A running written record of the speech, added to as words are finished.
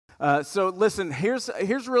So listen, here's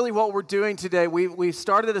really what we're doing today. We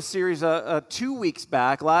started a series 2 weeks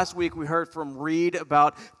back. Last week we heard from Reed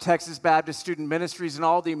about Texas Baptist Student Ministries and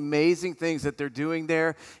all the amazing things that they're doing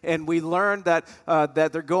there. And we learned that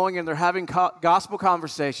they're going and they're having gospel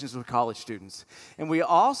conversations with college students. And we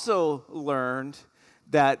also learned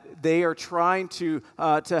that they are trying to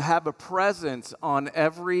have a presence on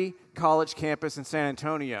every college campus in San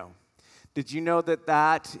Antonio. Did you know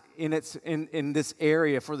that in this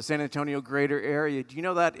area, for the San Antonio greater area, do you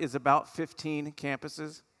know that is about 15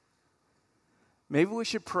 campuses? Maybe we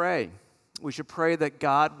should pray. We should pray that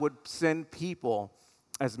God would send people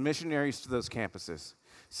as missionaries to those campuses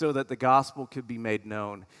so that the gospel could be made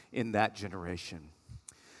known in that generation.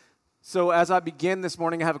 So as I begin this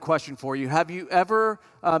morning, I have a question for you. Have you ever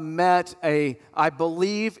met a I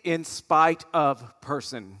believe in spite of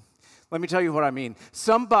person? Let me tell you what I mean.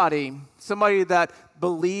 Somebody that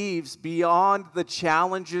believes beyond the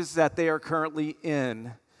challenges that they are currently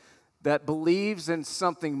in, that believes in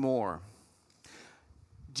something more.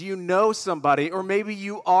 Do you know somebody, or maybe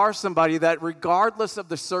you are somebody that regardless of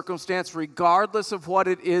the circumstance, regardless of what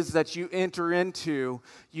it is that you enter into,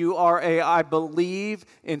 you are I believe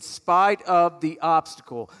in spite of the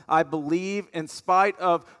obstacle. I believe in spite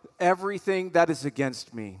of everything that is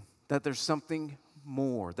against me, that there's something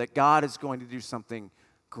more, that God is going to do something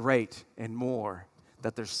great and more,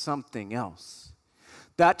 that there's something else.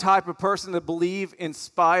 That type of person that believe in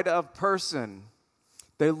spite of person,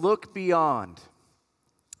 they look beyond.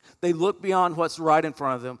 They look beyond what's right in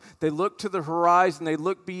front of them. They look to the horizon. They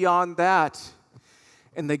look beyond that,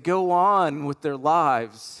 and they go on with their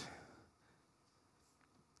lives.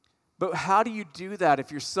 But how do you do that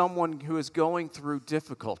if you're someone who is going through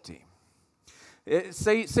difficulty?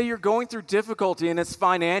 Say you're going through difficulty and it's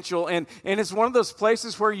financial and it's one of those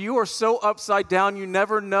places where you are so upside down you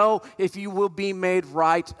never know if you will be made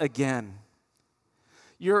right again.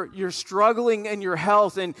 You're struggling in your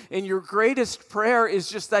health and your greatest prayer is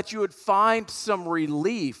just that you would find some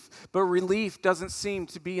relief, but relief doesn't seem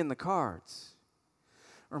to be in the cards.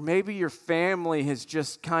 Or maybe your family has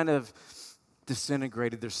just kind of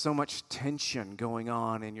disintegrated. There's so much tension going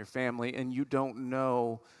on in your family and you don't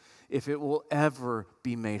know if it will ever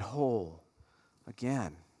be made whole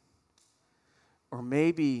again. Or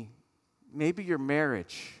maybe your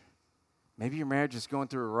marriage is going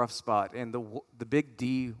through a rough spot and the big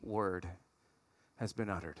D word has been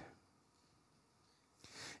uttered.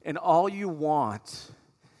 And all you want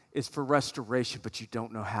is for restoration, but you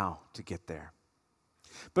don't know how to get there.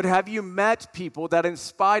 But have you met people that in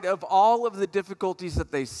spite of all of the difficulties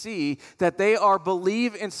that they see, that they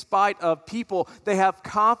believe in spite of people, they have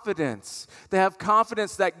confidence. They have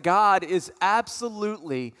confidence that God is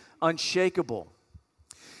absolutely unshakable.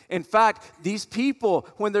 In fact, these people,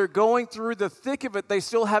 when they're going through the thick of it, they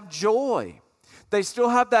still have joy. They still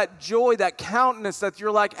have that joy, that countenance that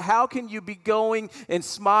you're like, how can you be going and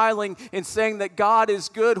smiling and saying that God is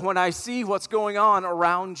good when I see what's going on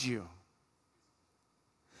around you?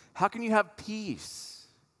 How can you have peace?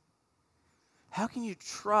 How can you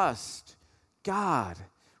trust God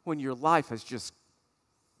when your life has just,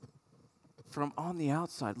 from on the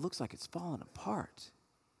outside, looks like it's fallen apart?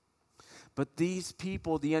 But these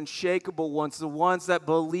people, the unshakable ones, the ones that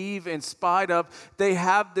believe in spite of, they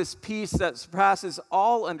have this peace that surpasses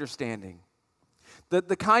all understanding.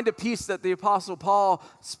 The kind of peace that the Apostle Paul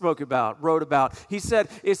wrote about. He said,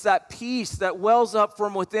 it's that peace that wells up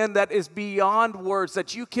from within that is beyond words,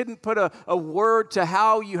 that you couldn't put a word to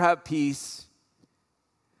how you have peace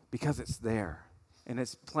because it's there and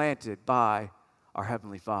it's planted by our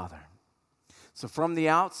Heavenly Father. So from the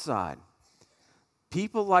outside,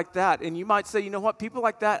 people like that, and you might say, you know what, people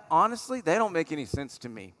like that, honestly, they don't make any sense to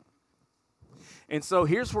me. And so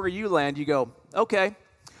here's where you land. You go, okay,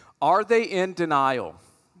 are they in denial?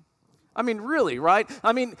 I mean, really, right?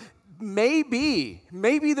 I mean, maybe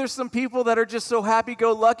there's some people that are just so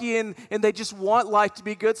happy-go-lucky and they just want life to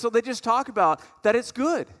be good, so they just talk about that it's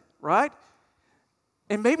good, right?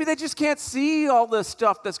 And maybe they just can't see all the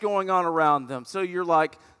stuff that's going on around them. So you're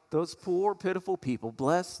like, those poor, pitiful people,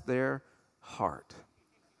 bless their heart.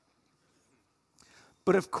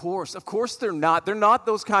 But of course they're not. They're not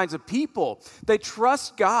those kinds of people. They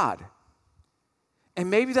trust God. And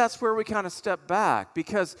maybe that's where we kind of step back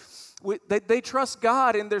because they trust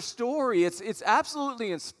God in their story. It's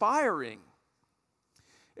absolutely inspiring.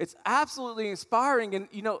 It's absolutely inspiring. And,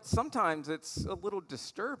 sometimes it's a little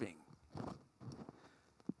disturbing.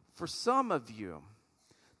 For some of you,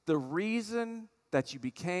 the reason that you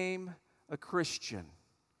became a Christian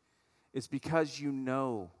is because you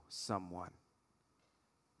know someone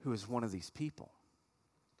who is one of these people.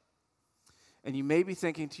 And you may be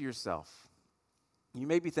thinking to yourself,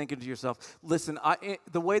 listen,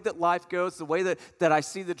 the way that life goes, the way that I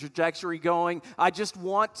see the trajectory going, I just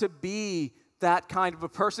want to be that kind of a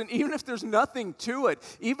person, even if there's nothing to it,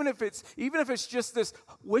 even if it's just this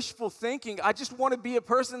wishful thinking. I just want to be a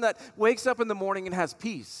person that wakes up in the morning and has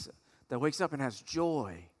peace, that wakes up and has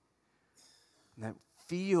joy, and that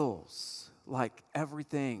feels like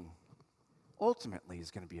everything ultimately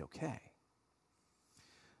is going to be okay.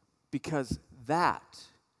 Because that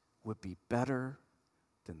would be better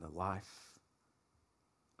than the life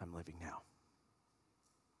I'm living now.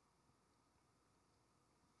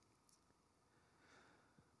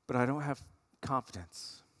 But I don't have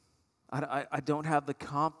confidence. I don't have the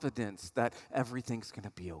confidence that everything's going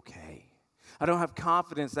to be okay. I don't have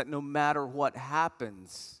confidence that no matter what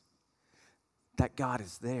happens, that God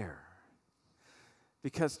is there.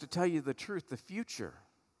 Because to tell you the truth, the future,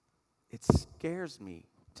 it scares me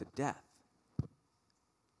to death.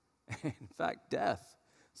 In fact, death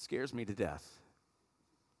scares me to death.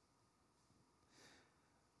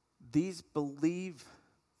 These believe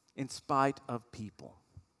in spite of people.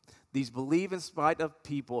 These believe in spite of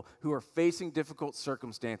people who are facing difficult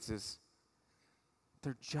circumstances.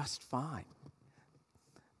 They're just fine.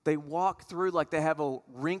 They walk through like they have a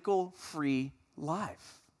wrinkle-free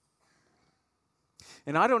life.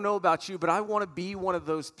 And I don't know about you, but I want to be one of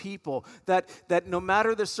those people that no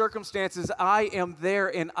matter the circumstances, I am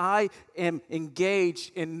there and I am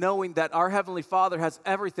engaged in knowing that our Heavenly Father has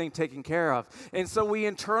everything taken care of. And so we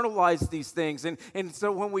internalize these things. And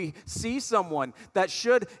so when we see someone that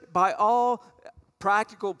should, by all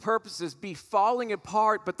practical purposes, be falling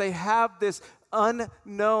apart, but they have this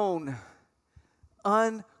unknown,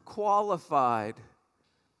 unqualified,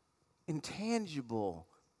 intangible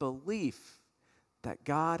belief that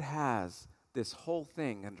God has this whole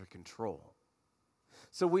thing under control.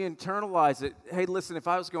 So we internalize it. Hey, listen, if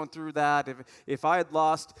I was going through that, if I had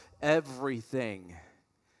lost everything,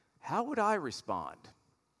 how would I respond?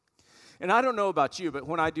 And I don't know about you, but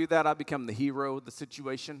when I do that, I become the hero of the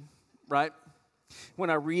situation, right?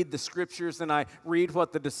 When I read the scriptures and I read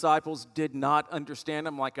what the disciples did not understand,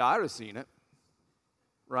 I'm like, I would have seen it,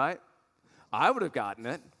 right? I would have gotten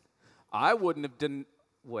it. I wouldn't have done,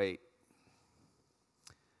 wait.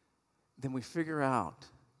 Then we figure out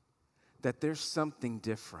that there's something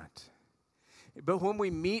different. But when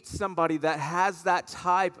we meet somebody that has that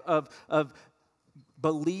type of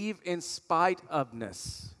believe in spite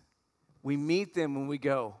ofness, we meet them and we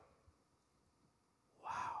go,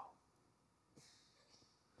 wow.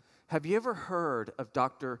 Have you ever heard of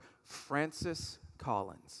Dr. Francis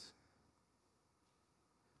Collins?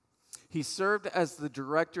 He served as the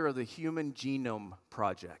director of the Human Genome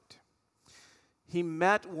Project. He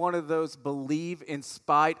met one of those believe in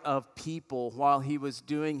spite of people while he was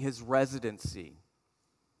doing his residency.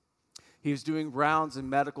 He was doing rounds in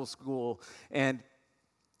medical school, and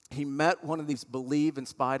he met one of these believe in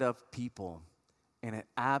spite of people, and it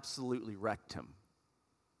absolutely wrecked him.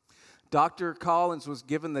 Dr. Collins was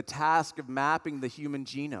given the task of mapping the human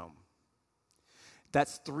genome.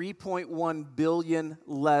 That's 3.1 billion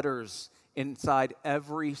letters inside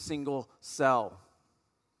every single cell.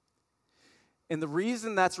 And the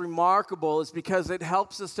reason that's remarkable is because it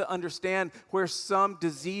helps us to understand where some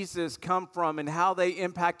diseases come from and how they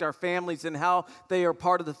impact our families and how they are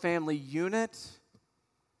part of the family unit,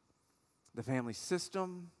 the family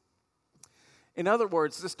system. In other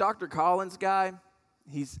words, this Dr. Collins guy,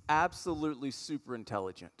 he's absolutely super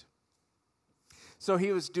intelligent. So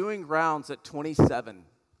he was doing rounds at 27.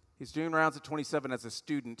 He's doing rounds at 27 as a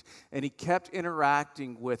student, and he kept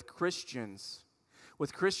interacting with Christians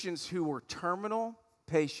who were terminal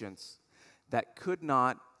patients that could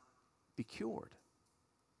not be cured.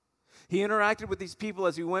 He interacted with these people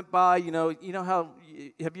as he went by. You know how,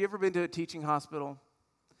 have you ever been to a teaching hospital?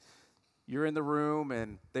 You're in the room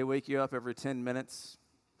and they wake you up every 10 minutes.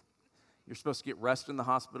 You're supposed to get rest in the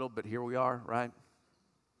hospital, but here we are, right?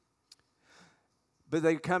 But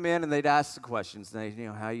they'd come in and they'd ask the questions. They,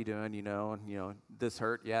 how you doing? And this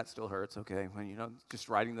hurt? Yeah, it still hurts. Okay, just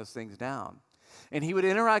writing those things down. And he would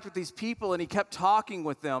interact with these people, and he kept talking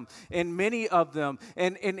with them, and many of them,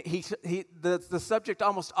 and the subject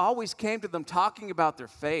almost always came to them talking about their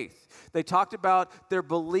faith. They talked about their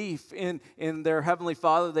belief in their Heavenly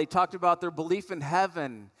Father. They talked about their belief in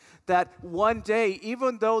heaven, that one day,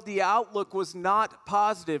 even though the outlook was not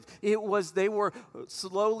positive, they were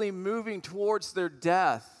slowly moving towards their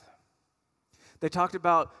death. They talked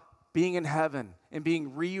about being in heaven and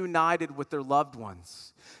being reunited with their loved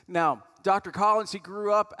ones. Now, Dr. Collins, he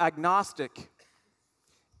grew up agnostic,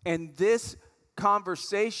 and this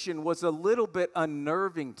conversation was a little bit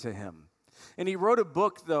unnerving to him And he wrote a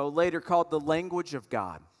book, though, later called The Language of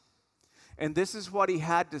God. And this is what he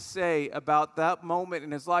had to say about that moment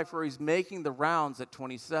in his life where he's making the rounds at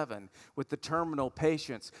 27 with the terminal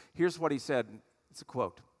patients. Here's what he said. It's a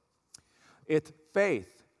quote. If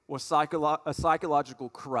faith was a psychological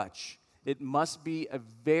crutch, it must be a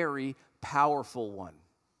very powerful one.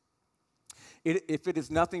 If it is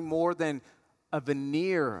nothing more than a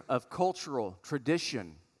veneer of cultural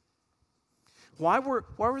tradition, why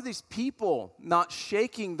were these people not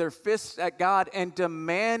shaking their fists at God and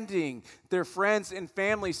demanding their friends and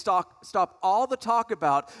family stop all the talk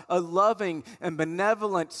about a loving and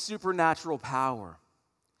benevolent supernatural power?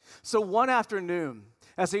 So one afternoon,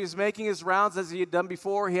 as he was making his rounds, as he had done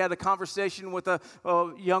before, he had a conversation with a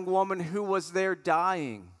young woman who was there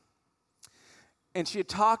dying. And she had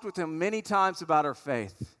talked with him many times about her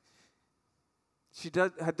faith. She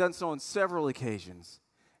had done so on several occasions.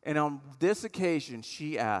 And on this occasion,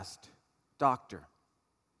 she asked, "Doctor,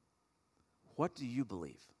 what do you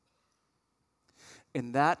believe?"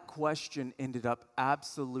 And that question ended up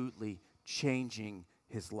absolutely changing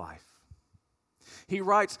his life. He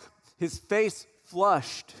writes, his face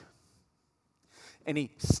flushed, and he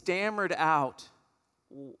stammered out,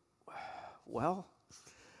 "Well,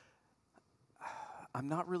 I'm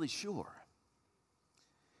not really sure."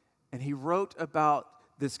 And he wrote about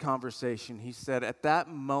this conversation. He said, at that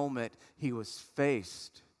moment, he was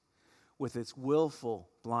faced with his willful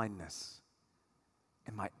blindness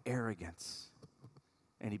and my arrogance.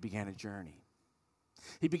 And he began a journey.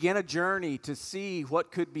 He began a journey to see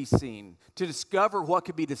what could be seen, to discover what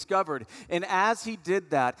could be discovered. And as he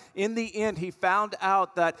did that, in the end, he found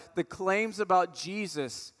out that the claims about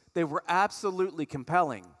Jesus, they were absolutely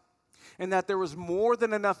compelling, and that there was more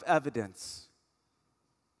than enough evidence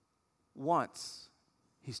once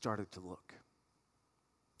he started to look.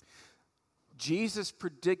 Jesus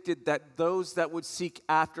predicted that those that would seek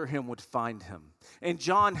after him would find him. And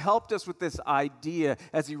John helped us with this idea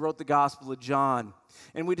as he wrote the Gospel of John.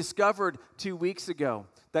 And we discovered 2 weeks ago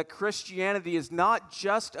that Christianity is not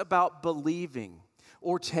just about believing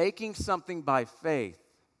or taking something by faith.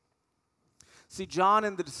 See, John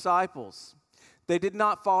and the disciples, they did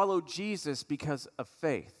not follow Jesus because of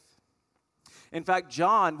faith. In fact,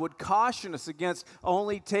 John would caution us against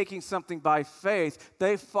only taking something by faith.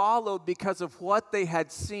 They followed because of what they had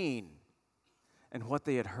seen and what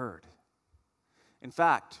they had heard. In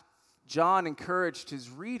fact, John encouraged his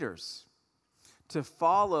readers to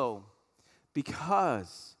follow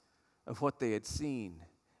because of what they had seen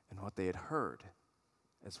and what they had heard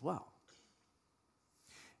as well.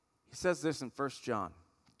 He says this in 1 John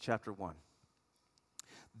chapter 1.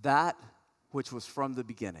 That which was from the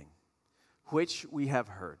beginning, which we have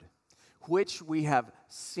heard, which we have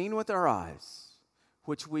seen with our eyes,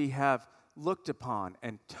 which we have looked upon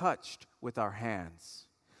and touched with our hands,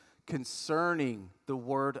 concerning the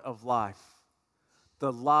word of life.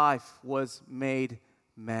 The life was made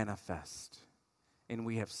manifest, and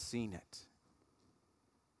we have seen it,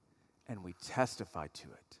 and we testify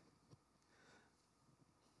to it.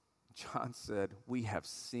 John said, we have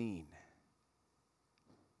seen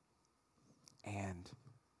and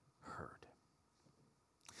heard.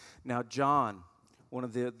 Now, John, one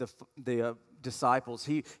of the disciples,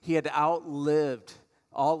 he had outlived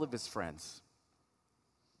all of his friends.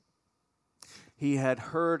 He had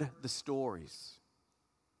heard the stories.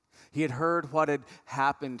 He had heard what had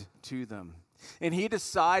happened to them. And he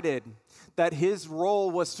decided that his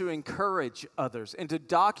role was to encourage others and to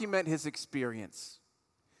document his experience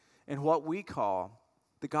in what we call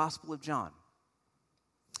the Gospel of John.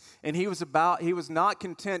 And he was not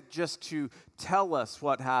content just to tell us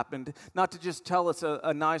what happened, not to just tell us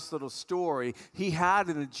a nice little story. He had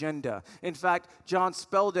an agenda. In fact, John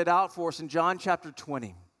spelled it out for us in John chapter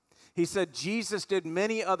 20. He said Jesus did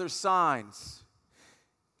many other signs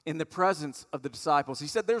in the presence of the disciples. He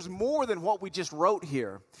said there's more than what we just wrote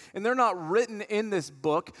here. And they're not written in this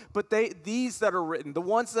book, but these that are written, the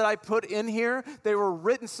ones that I put in here, they were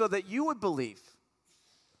written so that you would believe.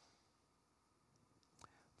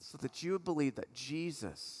 So that you would believe that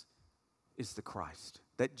Jesus is the Christ,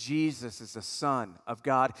 that Jesus is the Son of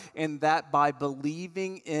God, and that by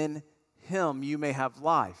believing in him, you may have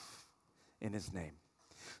life in his name.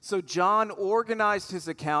 So John organized his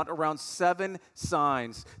account around 7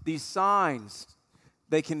 signs. These signs,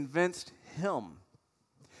 they convinced him,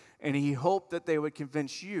 and he hoped that they would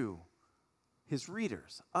convince you, his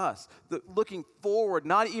readers, us, looking forward,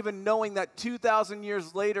 not even knowing that 2,000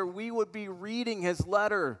 years later we would be reading his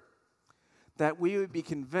letter, that we would be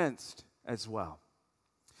convinced as well.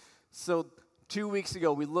 So 2 weeks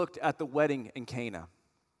ago we looked at the wedding in Cana.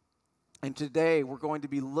 And today we're going to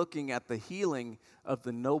be looking at the healing of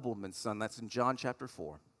the nobleman's son. That's in John chapter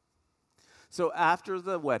 4. So after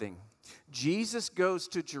the wedding, Jesus goes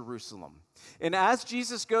to Jerusalem. And as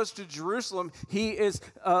Jesus goes to Jerusalem, he is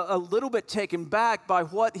a little bit taken back by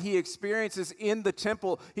what he experiences in the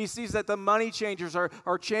temple. He sees that the money changers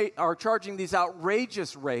are charging these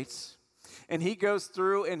outrageous rates. And he goes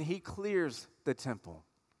through and he clears the temple.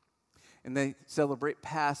 And they celebrate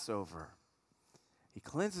Passover. He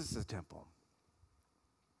cleanses the temple.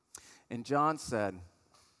 And John said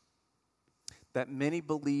that many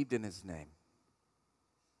believed in his name.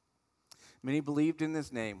 Many believed in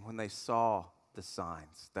his name when they saw the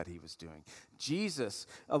signs that he was doing. Jesus,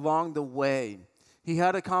 along the way, he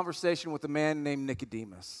had a conversation with a man named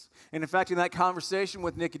Nicodemus. And in fact, in that conversation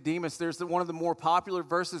with Nicodemus, there's one of the more popular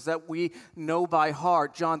verses that we know by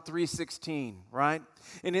heart, John 3:16, right?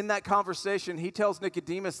 And in that conversation, he tells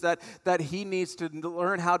Nicodemus that he needs to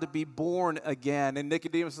learn how to be born again. And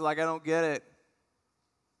Nicodemus is like, I don't get it.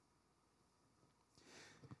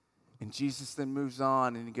 And Jesus then moves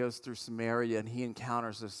on and he goes through Samaria and he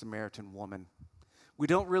encounters a Samaritan woman. We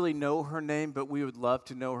don't really know her name, but we would love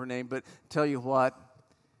to know her name. But tell you what,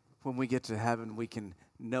 when we get to heaven, we can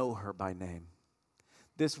know her by name.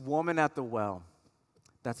 This woman at the well,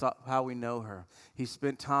 that's how we know her. He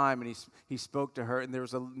spent time and he spoke to her, and there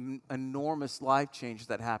was an enormous life change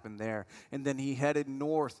that happened there. And then he headed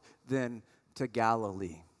north then to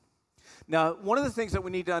Galilee. Now, one of the things that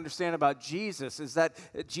we need to understand about Jesus is that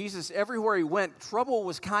Jesus, everywhere he went, trouble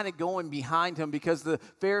was kind of going behind him because the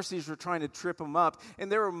Pharisees were trying to trip him up.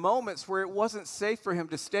 And there were moments where it wasn't safe for him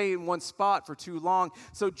to stay in one spot for too long.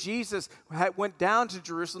 So Jesus went down to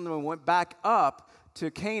Jerusalem and went back up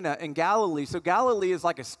to Cana in Galilee. So Galilee is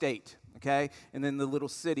like a state, okay? And then the little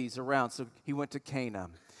cities around. So he went to Cana.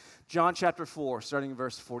 John chapter 4, starting in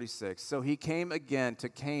verse 46. So he came again to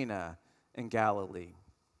Cana in Galilee.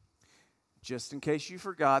 Just in case you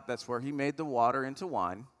forgot, that's where he made the water into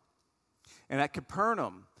wine. And at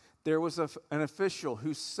Capernaum, there was an official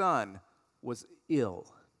whose son was ill.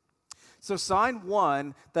 So sign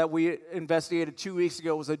one that we investigated 2 weeks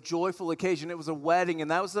ago was a joyful occasion. It was a wedding, and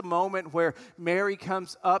that was the moment where Mary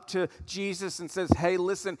comes up to Jesus and says, hey,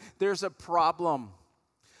 listen, there's a problem.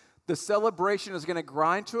 The celebration is going to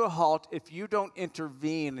grind to a halt if you don't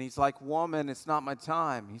intervene. And he's like, woman, it's not my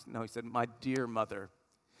time. He said, my dear mother.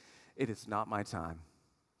 It is not my time,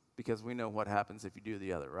 because we know what happens if you do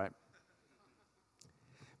the other, right?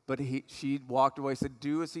 But she walked away, said,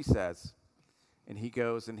 do as he says. And he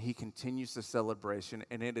goes and he continues the celebration,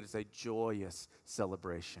 and it is a joyous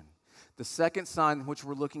celebration. The second sign which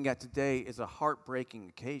we're looking at today is a heartbreaking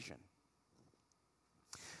occasion.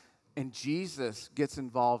 And Jesus gets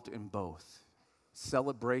involved in both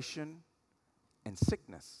celebration and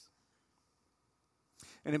sickness.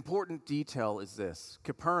 An important detail is this.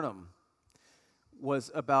 Capernaum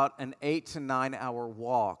was about an 8 to 9 hour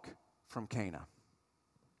walk from Cana.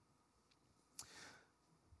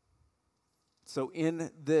 So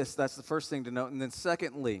in this, that's the first thing to note. And then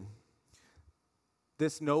secondly,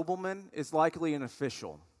 this nobleman is likely an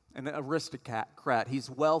official, an aristocrat. He's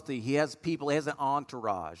wealthy. He has people. He has an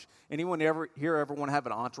entourage. Anyone here ever want to have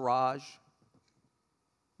an entourage?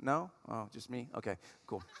 No? Oh, just me? Okay,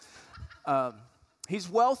 cool. He's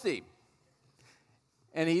wealthy,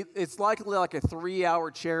 and it's likely like a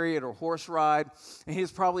 3-hour chariot or horse ride, and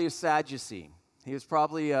he's probably a Sadducee. He was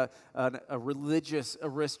probably a religious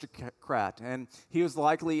aristocrat, and he was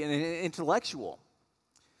likely an intellectual.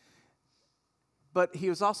 But he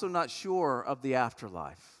was also not sure of the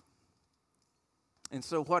afterlife. And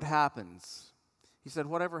so what happens? He said,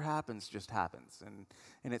 whatever happens just happens,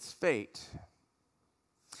 and it's fate.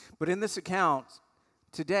 But in this account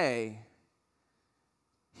today,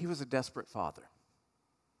 he was a desperate father.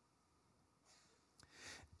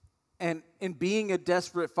 And in being a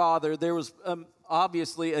desperate father, there was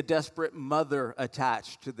obviously a desperate mother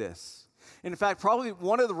attached to this. In fact, probably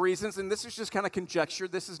one of the reasons, and this is just kind of conjecture,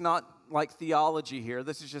 this is not like theology here,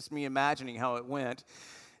 this is just me imagining how it went.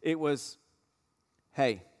 It was,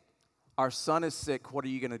 hey, our son is sick, what are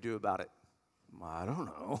you going to do about it? I don't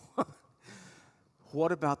know.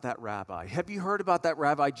 What about that rabbi? Have you heard about that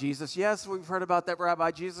rabbi Jesus? Yes, we've heard about that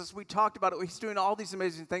rabbi Jesus. We talked about it. He's doing all these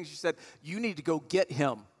amazing things. She said, you need to go get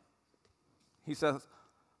him. He says,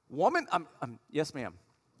 woman, yes, ma'am.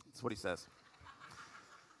 That's what he says.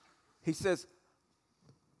 He says,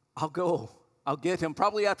 I'll go. I'll get him.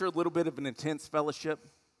 Probably after a little bit of an intense fellowship.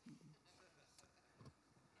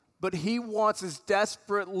 But he wants as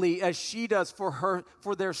desperately as she does for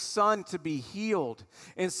their son to be healed.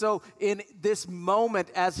 And so in this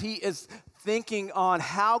moment, as he is thinking on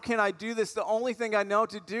how can I do this? The only thing I know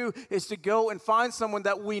to do is to go and find someone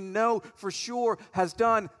that we know for sure has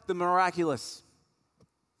done the miraculous.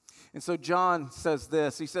 And so John says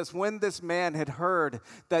this. He says, when this man had heard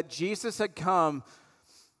that Jesus had come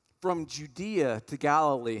from Judea to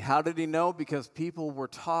Galilee, how did he know? Because people were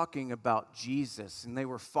talking about Jesus and they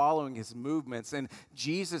were following his movements. And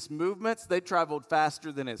Jesus' movements, they traveled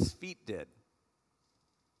faster than his feet did.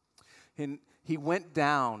 And he went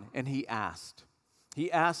down and he asked.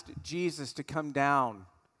 He asked Jesus to come down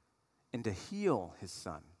and to heal his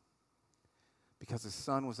son because his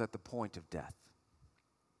son was at the point of death.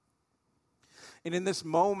 And in this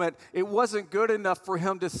moment, it wasn't good enough for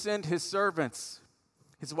him to send his servants.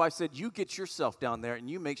 His wife said, you get yourself down there and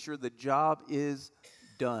you make sure the job is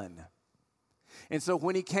done. And so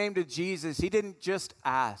when he came to Jesus, he didn't just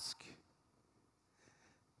ask.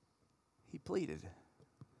 He pleaded.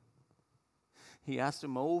 He asked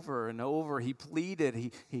him over and over. He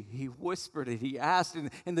pleaded. He whispered it. He asked.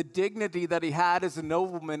 And the dignity that he had as a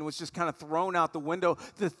nobleman was just kind of thrown out the window.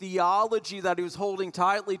 The theology that he was holding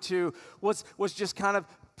tightly to was just kind of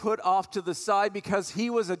put off to the side because he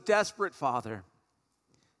was a desperate father.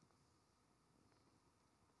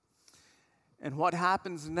 And what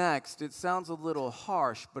happens next, it sounds a little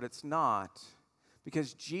harsh, but it's not.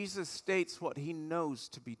 Because Jesus states what he knows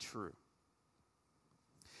to be true.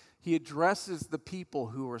 He addresses the people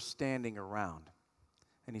who are standing around.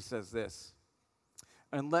 And he says this,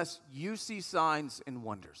 unless you see signs and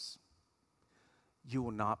wonders, you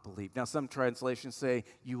will not believe. Now, some translations say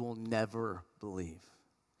you will never believe.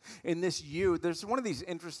 In this you, there's one of these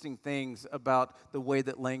interesting things about the way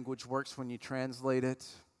that language works when you translate it.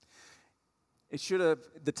 It should have,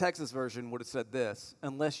 the Texas version would have said this,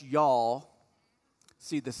 unless y'all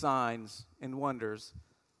see the signs and wonders,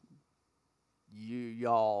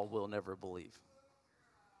 y'all will never believe.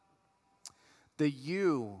 The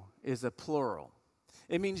you is a plural.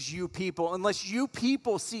 It means you people. Unless you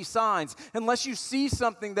people see signs, unless you see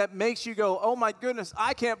something that makes you go, oh my goodness,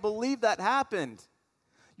 I can't believe that happened,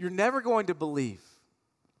 you're never going to believe.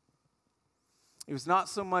 It was not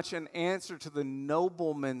so much an answer to the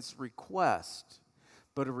nobleman's request,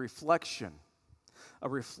 but a reflection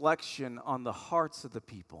on the hearts of the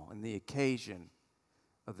people and the occasion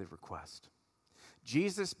of the request.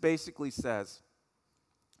 Jesus basically says,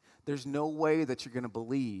 there's no way that you're going to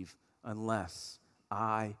believe unless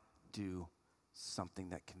I do something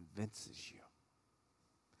that convinces you.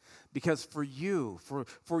 Because for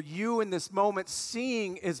you in this moment,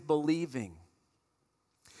 seeing is believing.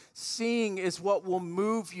 Seeing is what will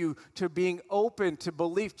move you to being open to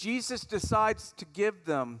belief. Jesus decides to give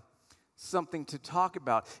them something to talk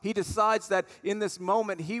about. He decides that in this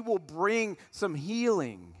moment, he will bring some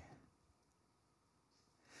healing.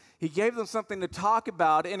 He gave them something to talk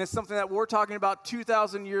about, and it's something that we're talking about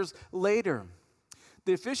 2,000 years later.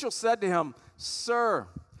 The official said to him, "Sir,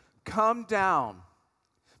 come down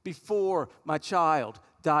before my child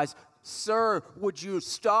dies. Sir, would you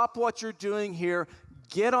stop what you're doing here?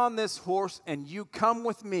 Get on this horse and you come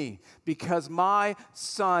with me because my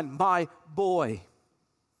son, my boy,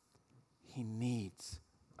 he needs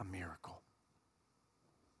a miracle."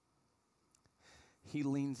 He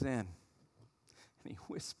leans in and he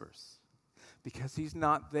whispers because he's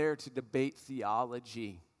not there to debate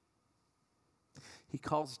theology. He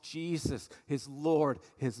calls Jesus his Lord,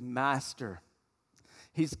 his master.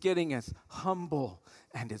 He's getting as humble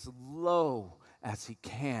and as low as he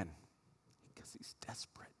can because he's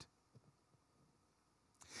desperate.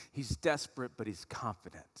 He's desperate, but he's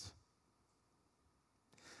confident.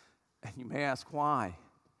 And you may ask why.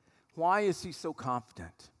 Why is he so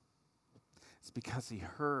confident? It's because he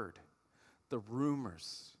heard the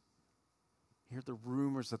rumors. He heard the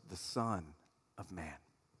rumors of the Son of Man.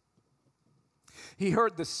 He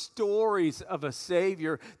heard the stories of a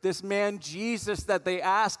Savior, this man Jesus that they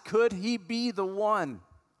asked, could he be the one?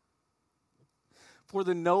 For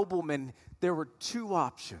the nobleman, there were two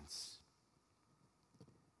options.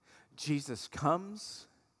 Jesus comes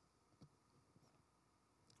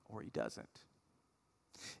or he doesn't.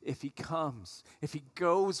 If he comes, if he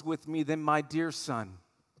goes with me, then my dear son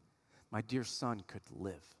could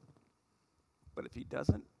live. But if he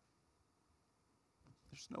doesn't,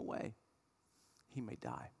 there's no way. He may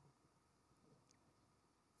die.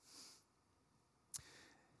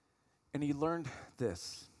 And he learned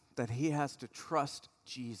this, that he has to trust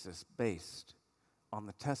Jesus based on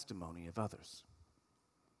the testimony of others.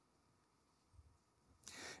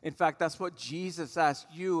 In fact, that's what Jesus asked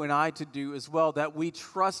you and I to do as well, that we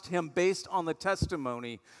trust him based on the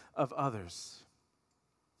testimony of others.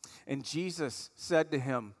 And Jesus said to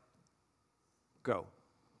him, "Go.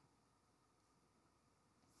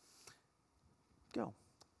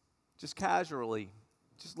 just casually,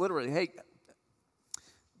 just literally, hey,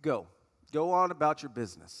 go. Go on about your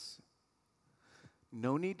business.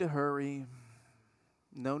 No need to hurry.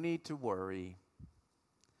 No need to worry.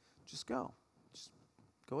 Just go. Just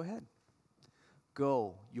go ahead.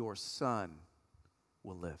 Go, your son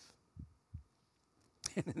will live.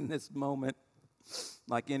 And in this moment,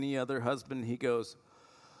 like any other husband, he goes,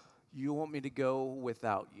 you want me to go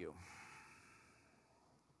without you?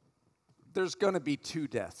 There's going to be 2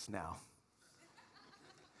 deaths now.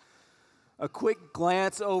 A quick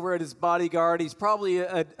glance over at his bodyguard. He's probably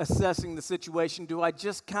assessing the situation. Do we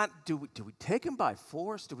take him by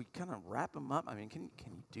force? Do we kind of wrap him up? I mean, can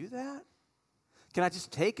you do that? Can I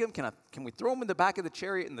just take him? Can we throw him in the back of the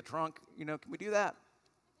chariot in the trunk? Can we do that?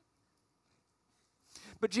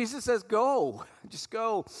 But Jesus says, go. Just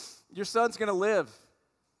go. Your son's going to live.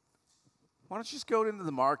 Why don't you just go into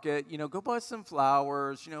the market, go buy some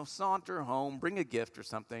flowers, saunter home, bring a gift or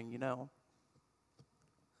something,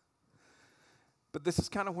 But this is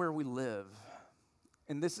kind of where we live.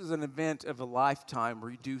 And this is an event of a lifetime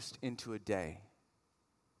reduced into a day.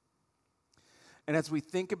 And as we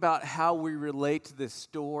think about how we relate to this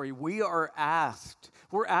story, we're asked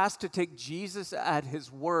to take Jesus at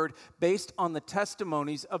his word based on the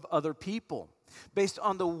testimonies of other people, based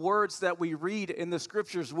on the words that we read in the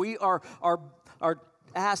scriptures. We are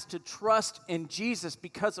asked to trust in Jesus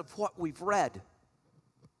because of what we've read.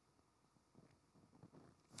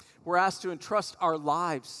 We're asked to entrust our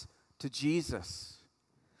lives to Jesus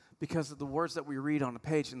because of the words that we read on a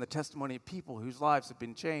page and the testimony of people whose lives have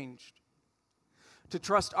been changed. To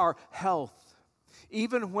trust our health,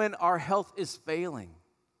 even when our health is failing.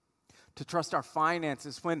 To trust our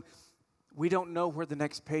finances when we don't know where the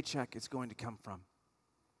next paycheck is going to come from.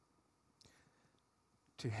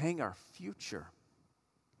 To hang our future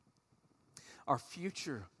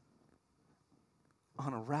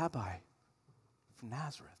on a rabbi from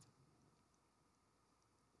Nazareth.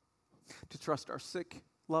 To trust our sick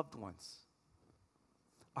loved ones,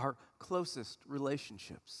 our closest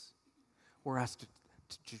relationships. We're asked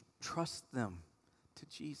to trust them to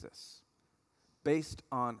Jesus based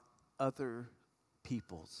on other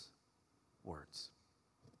people's words.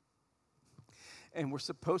 And we're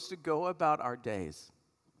supposed to go about our days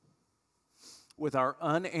with our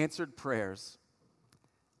unanswered prayers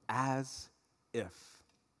as if.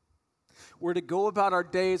 We're to go about our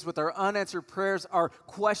days with our unanswered prayers, our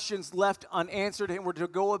questions left unanswered, and we're to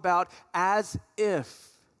go about as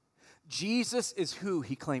if Jesus is who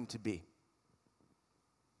he claimed to be.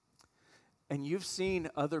 And you've seen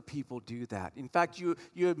other people do that. In fact, you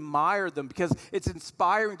admire them because it's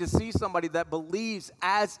inspiring to see somebody that believes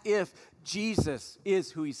as if Jesus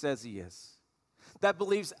is who he says he is. That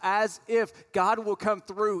believes as if God will come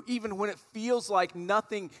through even when it feels like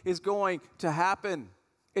nothing is going to happen.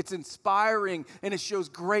 It's inspiring and it shows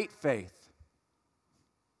great faith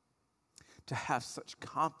to have such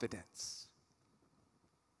confidence.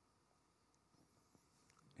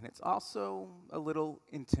 And it's also a little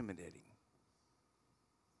intimidating.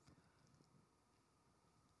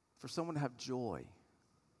 For someone to have joy,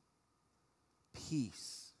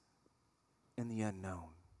 peace in the unknown,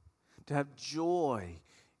 to have joy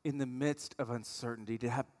in the midst of uncertainty, to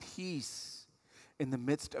have peace in the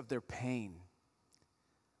midst of their pain.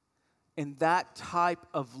 And that type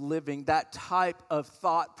of living, that type of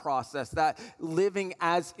thought process, that living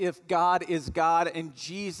as if God is God and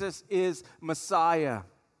Jesus is Messiah,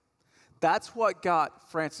 that's what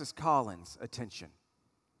got Francis Collins' attention.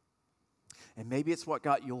 And maybe it's what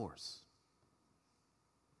got yours.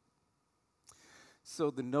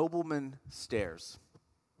 So the nobleman stares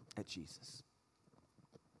at Jesus,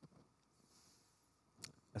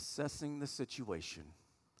 assessing the situation.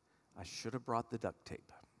 I should have brought the duct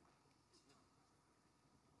tape.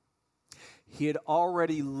 He had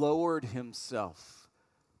already lowered himself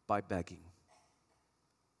by begging.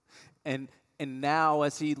 And now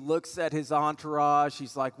as he looks at his entourage,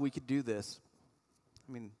 he's like, we could do this.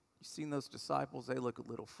 I mean, you seen those disciples? They look a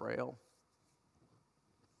little frail.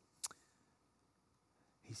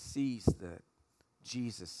 He sees that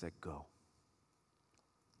Jesus said go.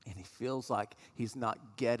 And he feels like he's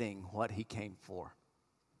not getting what he came for.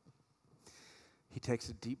 He takes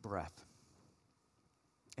a deep breath.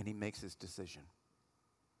 And he makes his decision.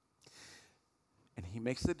 And he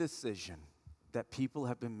makes the decision that people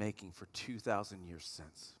have been making for 2,000 years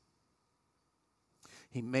since.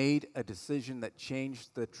 He made a decision that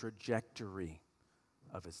changed the trajectory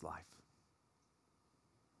of his life.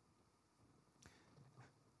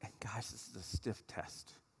 And guys, this is a stiff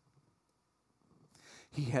test.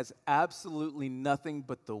 He has absolutely nothing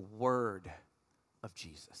but the word of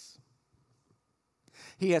Jesus.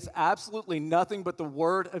 He has absolutely nothing but the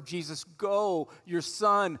word of Jesus. Go, your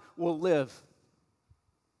son will live.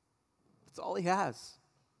 That's all he has.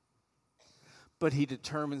 But he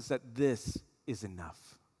determines that this is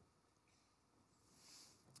enough.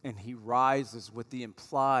 And he rises with the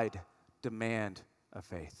implied demand of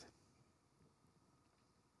faith.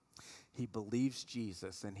 He believes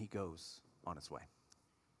Jesus and he goes on his way.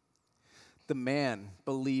 The man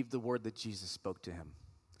believed the word that Jesus spoke to him.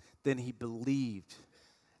 Then he believed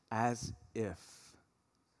as if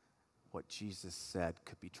what Jesus said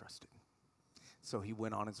could be trusted. So he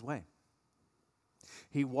went on his way.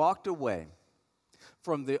 He walked away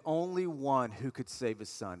from the only one who could save his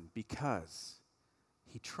son because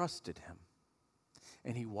he trusted him.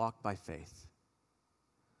 And he walked by faith,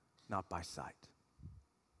 not by sight.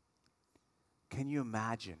 Can you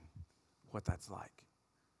imagine what that's like?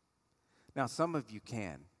 Now, some of you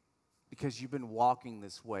can, because you've been walking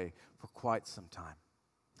this way for quite some time.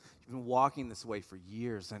 You've been walking this way for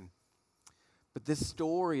years, but this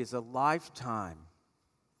story is a lifetime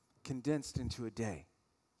condensed into a day,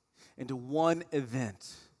 into one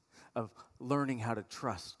event of learning how to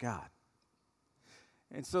trust God.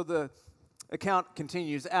 And so the account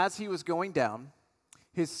continues. As he was going down,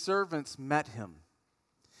 his servants met him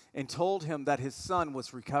and told him that his son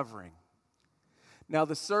was recovering. Now,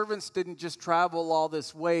 the servants didn't just travel all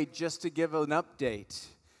this way just to give an update.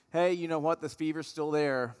 Hey, you know what? This fever's still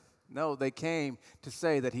there. No, they came to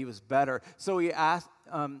say that he was better. So he asked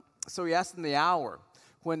them the hour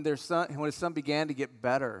when his son began to get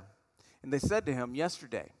better. And they said to him,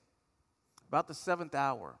 yesterday, about the 7th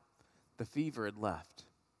hour, the fever had left.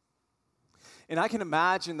 And I can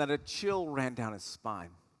imagine that a chill ran down his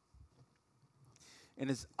spine. And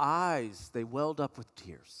his eyes, they welled up with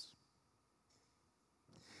tears.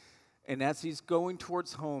 And as he's going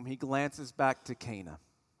towards home, he glances back to Cana.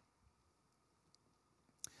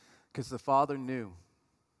 Because the father knew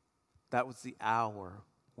that was the hour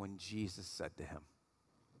when Jesus said to him,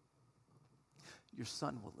 your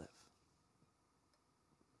son will live.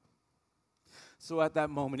 So at that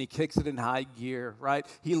moment, he kicks it in high gear, right?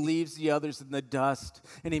 He leaves the others in the dust,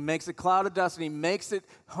 and he makes a cloud of dust, and he makes it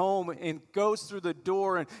home and goes through the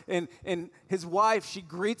door, and his wife, she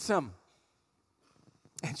greets him,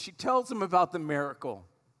 and she tells him about the miracle.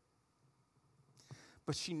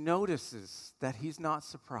 But she notices that he's not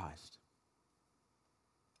surprised.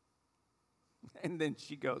 And then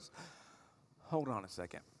she goes, hold on a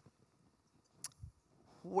second.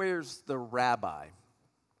 Where's the rabbi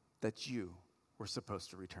that you were supposed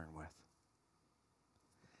to return with?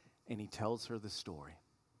 And he tells her the story.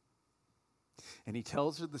 And he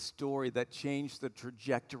tells her the story that changed the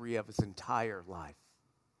trajectory of his entire life.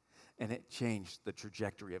 And it changed the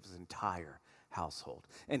trajectory of his entire household.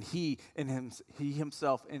 And he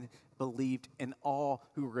himself believed in all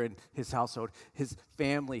who were in his household, his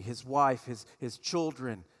family, his wife, his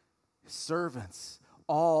children, his servants,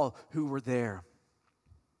 all who were there.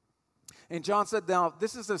 And John said, now,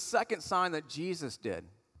 this is the second sign that Jesus did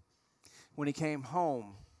when he came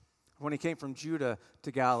home, when he came from Judah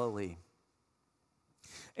to Galilee.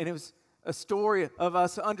 And it was a story of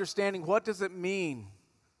us understanding, what does it mean?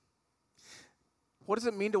 What does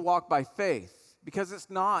it mean to walk by faith? Because it's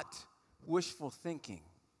not wishful thinking.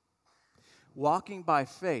 Walking by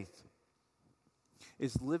faith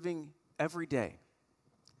is living every day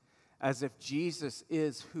as if Jesus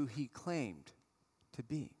is who he claimed to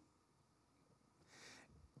be.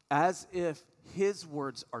 As if his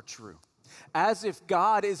words are true. As if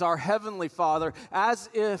God is our heavenly Father. As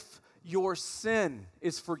if your sin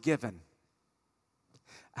is forgiven.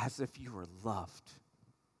 As if you are loved.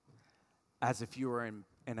 As if you are an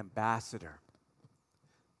ambassador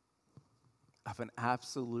of an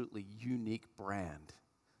absolutely unique brand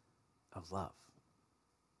of love.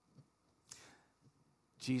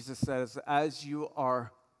 Jesus says, as you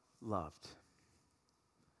are loved,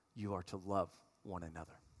 you are to love one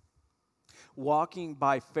another. Walking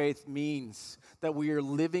by faith means that we are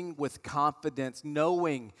living with confidence,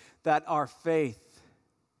 knowing that our faith,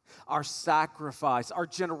 our sacrifice, our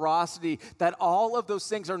generosity, that all of those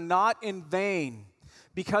things are not in vain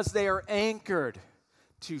because they are anchored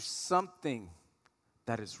to something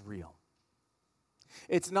that is real.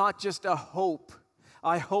 It's not just a hope.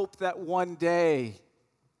 I hope that one day,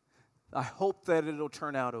 I hope that it'll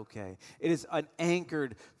turn out okay. It is an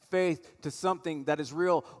anchored faith to something that is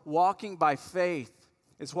real. Walking by faith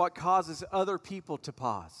is what causes other people to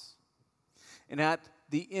pause. And at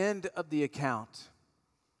the end of the account,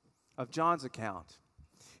 of John's account,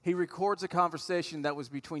 he records a conversation that was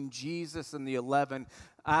between Jesus and the 11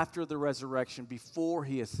 after the resurrection, before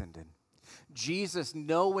he ascended. Jesus,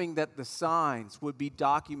 knowing that the signs would be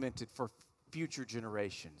documented for future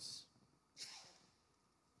generations.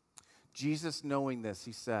 Jesus, knowing this,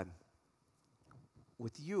 he said,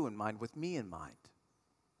 with you in mind, with me in mind.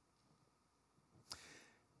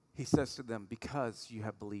 He says to them, because you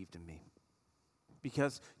have believed in me.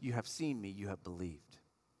 Because you have seen me, you have believed.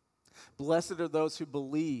 Blessed are those who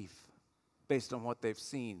believe based on what they've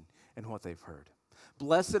seen and what they've heard.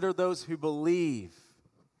 Blessed are those who believe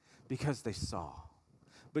because they saw.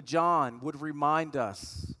 But John would remind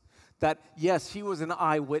us that, yes, he was an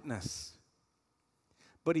eyewitness,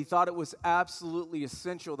 but he thought it was absolutely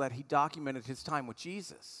essential that he documented his time with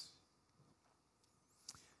Jesus.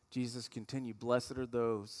 Jesus continued, blessed are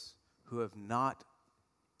those who have not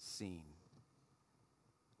seen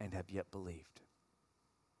and have yet believed.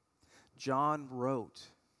 John wrote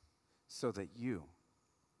so that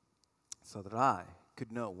I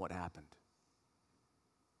could know what happened.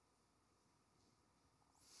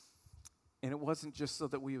 And it wasn't just so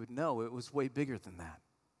that we would know, it was way bigger than that.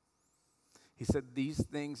 He said, these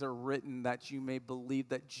things are written that you may believe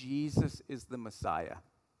that Jesus is the Messiah,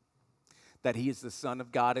 that he is the Son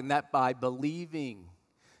of God, and that by believing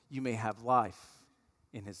you may have life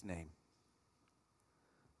in his name.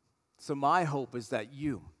 So my hope is that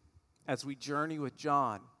you, as we journey with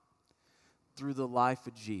John through the life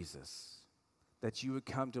of Jesus, that you would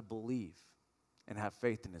come to believe and have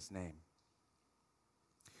faith in his name.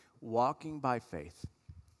 Walking by faith,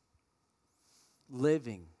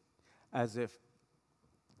 living as if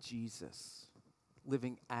Jesus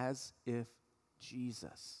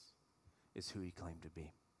is who he claimed to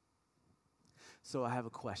be. So I have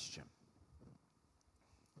a question.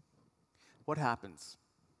 What happens?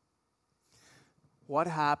 What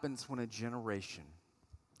happens when a generation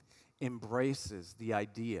embraces the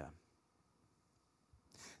idea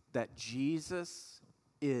that Jesus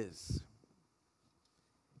is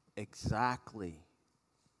exactly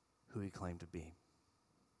who he claimed to be?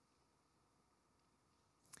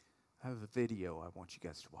 I have a video I want you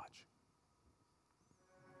guys to watch.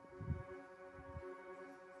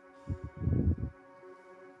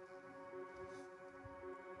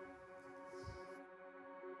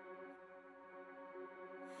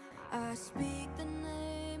 I speak the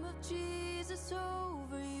name of Jesus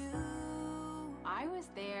over you. I was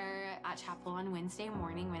there at chapel on Wednesday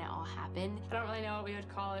morning when it all happened. I don't really know what we would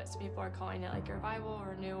call it. Some people are calling it like a revival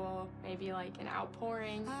or renewal, maybe like an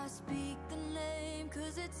outpouring. I speak the name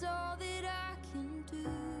because it's all that I can do.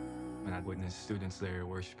 And I'd witnessed students there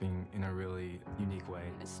worshiping in a really unique way.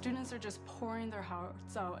 Students are just pouring their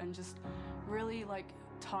hearts out and just really like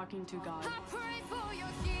talking to God. I pray for your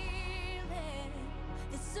healing.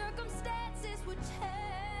 The circumstances would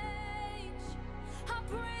change. I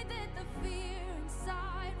pray that the fear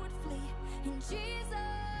inside would flee in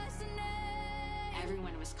Jesus' name.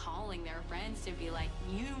 Everyone was calling their friends to be like,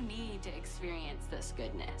 you need to experience this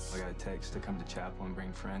goodness. I got a text to come to chapel and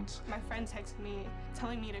bring friends. My friend texted me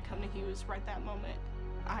telling me to come to Hughes right that moment.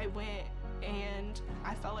 I went and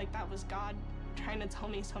I felt like that was God trying to tell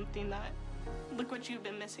me something that, look what you've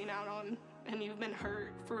been missing out on, and you've been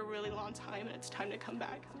hurt for a really long time, and it's time to come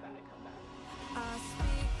back. I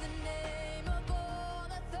speak the name of all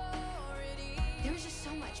authority. There was just so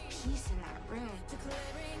much peace in that room.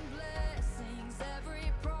 Declaring blessings,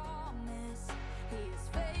 every promise. He is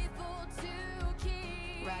faithful to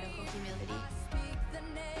keep. Radical humility. I speak the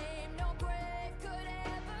name no grave could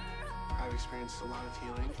ever hold. I've experienced a lot of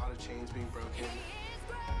healing, a lot of chains being broken. He is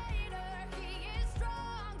greater, he is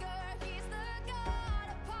stronger, he's the God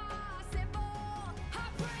of possible. I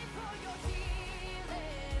pray for your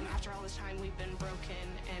healing. After all this time, we've been broken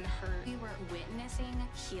and hurt. We were witnessing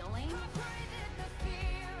healing. I pray that the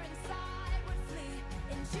fear inside would flee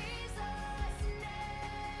in Jesus'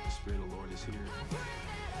 name. The Spirit of the Lord is here. I pray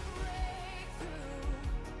that a breakthrough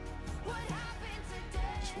would happen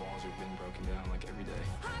today. These walls are being broken down like every day.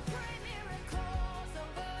 I pray miracles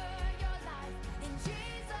over your life in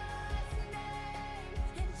Jesus' name,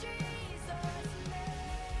 in Jesus'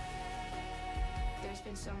 name. There's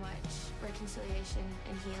been so much reconciliation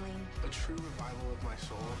and healing. A true revival of my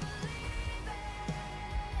soul. Believe it,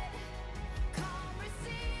 come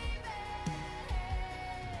receive it.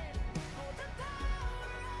 Oh, the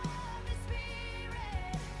power of His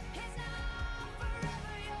Spirit is now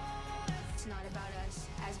forever yours. It's not about us.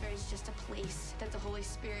 Asbury is just a place that the Holy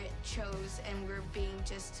Spirit chose, and we're being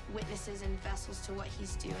just witnesses and vessels to what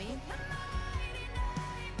he's doing. The mighty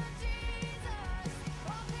name of Jesus,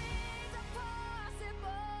 all things are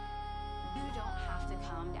possible. You don't have to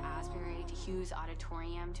come to Asbury to Hughes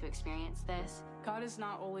Auditorium to experience this. God is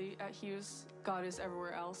not only at Hughes, God is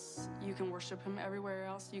everywhere else. You can worship him everywhere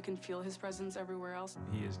else. You can feel his presence everywhere else.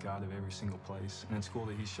 He is God of every single place. And it's cool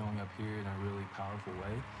that he's showing up here in a really powerful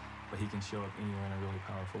way, but he can show up anywhere in a really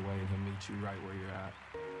powerful way, and he'll meet you right where you're at.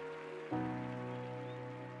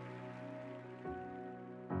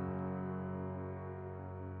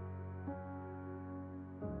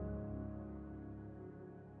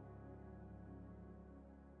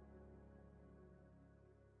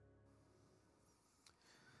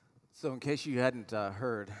 So in case you hadn't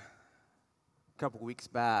heard, a couple weeks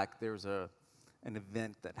back, there was an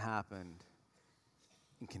event that happened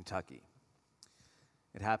in Kentucky.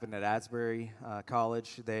 It happened at Asbury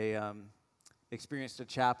College. They experienced a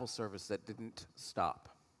chapel service that didn't stop.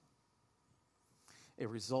 It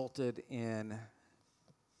resulted in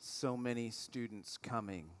so many students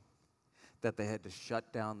coming that they had to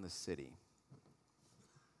shut down the city.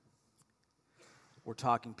 We're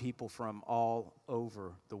talking people from all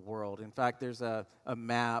over the world. In fact, there's a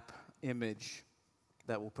map image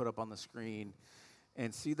that we'll put up on the screen.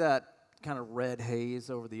 And see that kind of red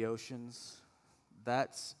haze over the oceans?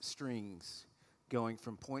 That's strings going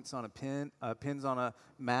from points on pins on a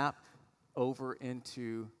map over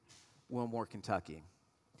into Wilmore, Kentucky.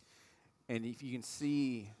 And if you can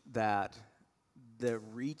see that the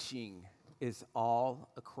reaching is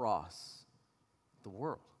all across the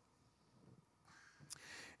world.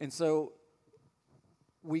 And so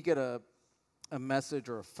we get a message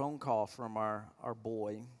or a phone call from our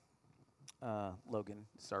boy, Logan,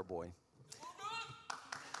 it's our boy.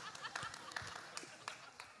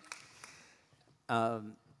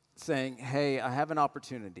 Saying, hey, I have an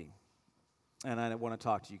opportunity, and I want to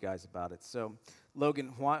talk to you guys about it. So,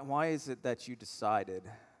 Logan, why is it that you decided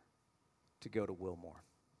to go to Wilmore?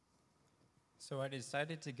 So I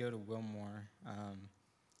decided to go to Wilmore.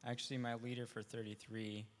 Actually, my leader for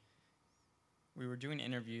 33, we were doing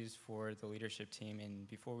interviews for the leadership team, and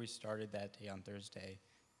before we started that day on Thursday,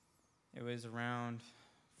 it was around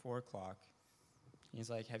 4 o'clock. He's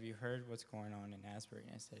like, have you heard what's going on in Asbury?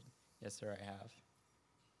 And I said, yes, sir, I have.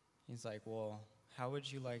 He's like, well, how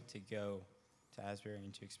would you like to go to Asbury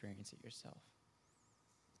and to experience it yourself?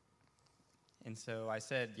 And so I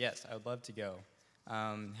said, yes, I would love to go.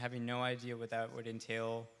 Having no idea what that would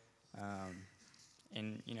entail,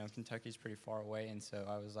 and, Kentucky's pretty far away, and so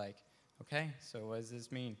I was like, okay, so what does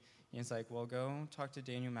this mean? And he's like, well, go talk to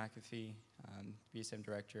Daniel McAfee, BSM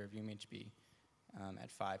director of UMHB, at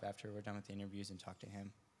 5 after we're done with the interviews, and talk to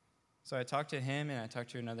him. So I talked to him, and I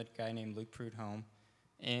talked to another guy named Luke Prudhomme,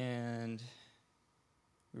 and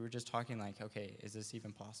we were just talking like, okay, is this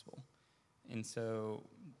even possible? And so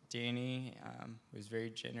Danny was very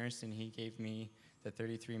generous, and he gave me the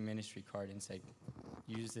 33 ministry card and said,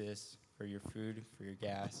 use this for your food, for your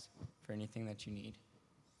gas, for anything that you need,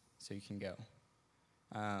 so you can go.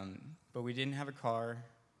 But we didn't have a car.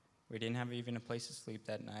 We didn't have even a place to sleep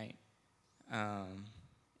that night.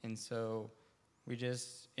 And so we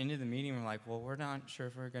just ended the meeting. We're like, well, we're not sure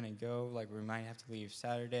if we're going to go. Like, we might have to leave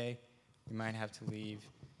Saturday. We might have to leave,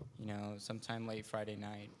 sometime late Friday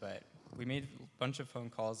night. But we made a bunch of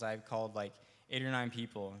phone calls. I've called like 8 or 9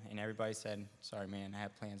 people, and everybody said, sorry, man, I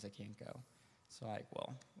have plans. I can't go. So like,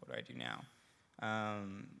 well, what do I do now?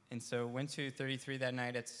 And so went to 33 that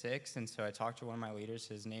night at 6, and so I talked to one of my leaders.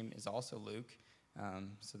 His name is also Luke,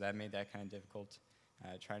 so that made that kind of difficult,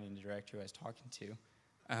 trying to direct who I was talking to.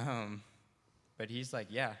 But he's like,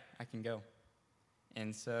 yeah, I can go.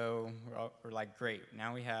 And so we're like, great.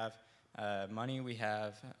 Now we have money, we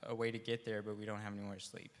have a way to get there, but we don't have anywhere to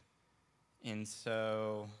sleep. And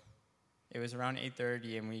so it was around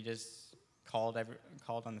 8:30, and we just called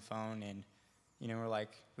on the phone, and we're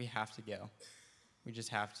like, we have to go. We just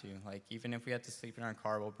have to. Like, even if we have to sleep in our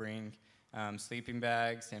car, we'll bring sleeping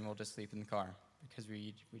bags, and we'll just sleep in the car because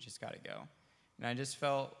we just got to go. And I just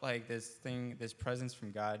felt like this presence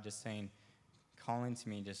from God just saying, calling to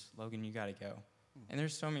me, just, Logan, you got to go. And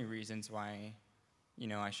there's so many reasons why,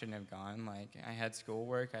 I shouldn't have gone. Like, I had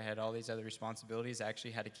schoolwork. I had all these other responsibilities. I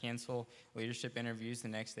actually had to cancel leadership interviews the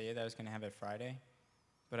next day that I was going to have at Friday.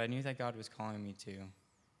 But I knew that God was calling me to.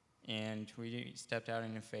 And we stepped out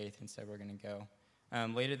into faith and said we're going to go.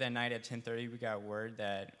 Later that night at 10:30, we got word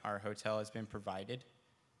that our hotel has been provided.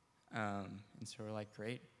 And so we're like,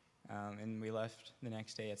 great. And we left the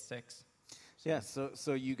next day at 6. Yeah,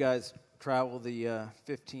 so you guys travel the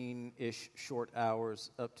 15-ish short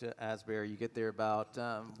hours up to Asbury. You get there about,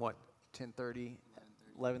 10:30,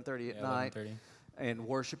 11:30 at night. 11:30. And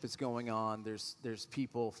worship is going on. There's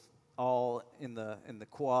people all in the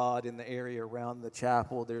quad, in the area around the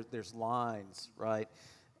chapel. There's lines, right?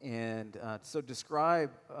 And so describe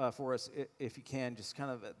for us, if you can, just kind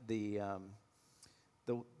of the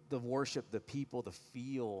worship, the people, the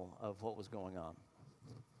feel of what was going on.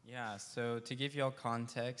 Yeah, so to give you all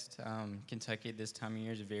context, Kentucky at this time of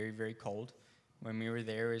year is very, very cold. When we were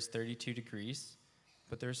there, it was 32 degrees,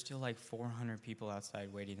 but there's still like 400 people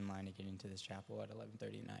outside waiting in line to get into this chapel at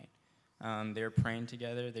 11:30 at night. They were praying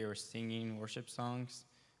together, they were singing worship songs,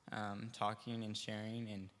 talking and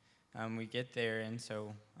sharing, and we get there, and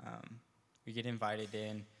so we get invited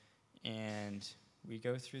in, and we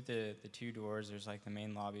go through the two doors. There's like the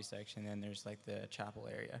main lobby section, and there's like the chapel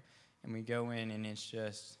area. And we go in, and it's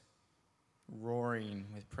just roaring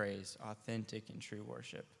with praise, authentic and true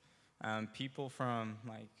worship. People from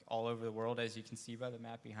like all over the world, as you can see by the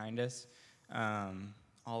map behind us,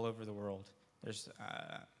 all over the world.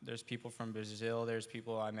 There's people from Brazil. There's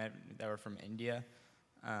people I met that were from India.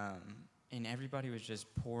 And everybody was just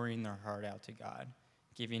pouring their heart out to God,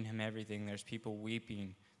 giving him everything. There's people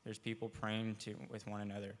weeping. There's people praying with one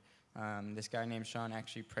another. This guy named Sean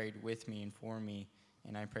actually prayed with me and for me,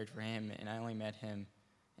 and I prayed for him, and I only met him,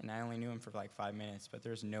 and I only knew him for like 5 minutes, but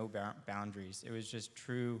there's no boundaries. It was just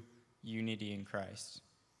true unity in Christ.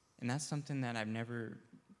 And that's something that I've never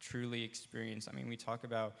truly experienced. I mean, we talk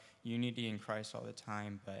about unity in Christ all the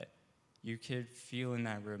time, but you could feel in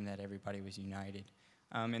that room that everybody was united.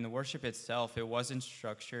 In the worship itself, it wasn't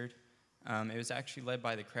structured. It was actually led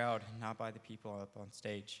by the crowd, not by the people up on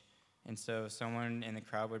stage. And so someone in the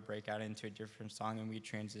crowd would break out into a different song, and we'd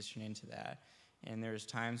transition into that. And there was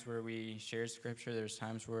times where we shared scripture. There was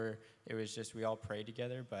times where it was just we all prayed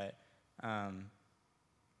together, but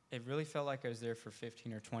it really felt like I was there for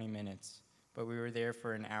 15 or 20 minutes. But we were there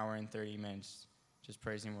for an hour and 30 minutes just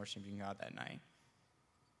praising and worshiping God that night.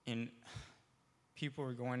 And people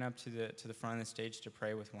were going up to the front of the stage to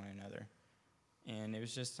pray with one another. And it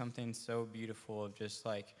was just something so beautiful of just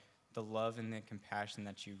like the love and the compassion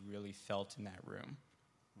that you really felt in that room.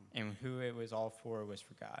 And who it was all for was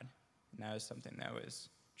for God. And that was something that was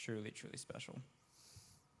truly, truly special.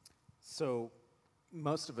 So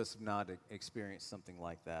most of us have not experienced something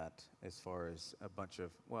like that as far as a bunch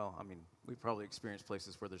of, well, I mean, we've probably experienced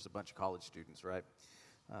places where there's a bunch of college students, right?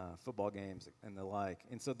 Football games and the like.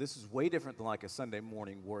 And so this is way different than like a Sunday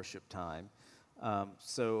morning worship time.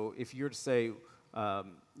 So if you were to say,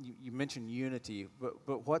 you mentioned unity,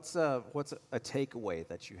 but what's a takeaway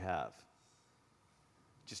that you have?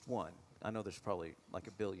 Just one. I know there's probably like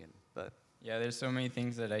a billion, but. Yeah, there's so many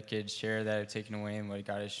things that I could share that I've taken away and what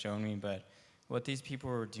God has shown me, but what these people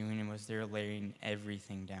were doing was they're laying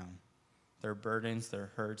everything down. Their burdens,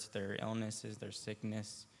 their hurts, their illnesses, their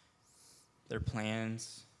sickness, their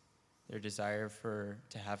plans, their desire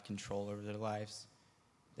to have control over their lives.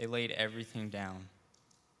 They laid everything down,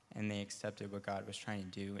 and they accepted what God was trying to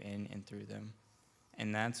do in and through them.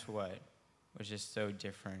 And that's what was just so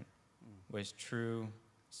different, was true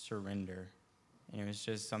surrender. And it was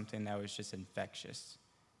just something that was just infectious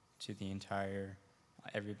to the entire,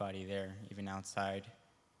 everybody there, even outside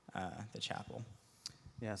the chapel.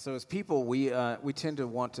 Yeah, so as people, we tend to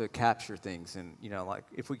want to capture things, and like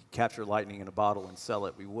if we could capture lightning in a bottle and sell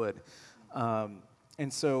it, we would. And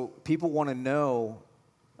so people want to know.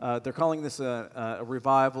 They're calling this a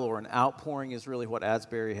revival or an outpouring is really what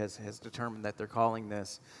Asbury has determined that they're calling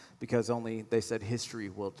this, because only they said history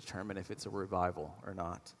will determine if it's a revival or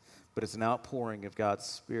not. But it's an outpouring of God's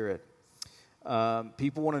Spirit.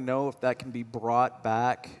 People want to know if that can be brought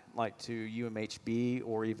back, like to UMHB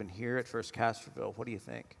or even here at First Castroville. What do you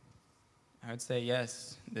think? I would say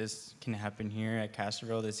yes. This can happen here at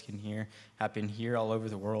Castroville. This can happen here all over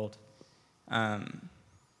the world.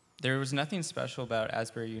 There was nothing special about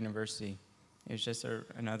Asbury University. It was just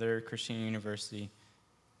another Christian university.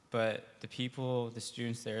 But the people, the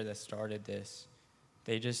students there that started this,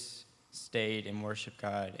 they just stayed and worshiped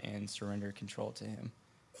God and surrendered control to him.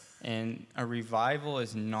 And a revival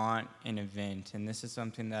is not an event, and this is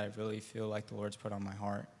something that I really feel like the Lord's put on my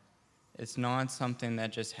heart. It's not something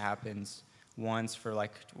that just happens once for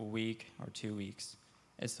like a week or 2 weeks.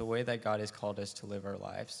 It's the way that God has called us to live our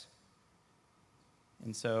lives.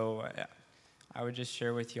 And so I would just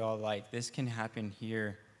share with you all, like, this can happen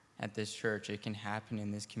here at this church. It can happen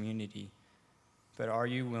in this community. But are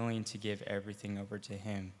you willing to give everything over to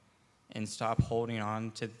him and stop holding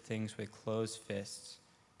on to things with closed fists,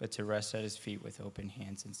 but to rest at his feet with open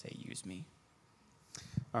hands and say, use me?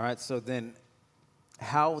 All right, so then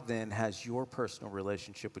how then has your personal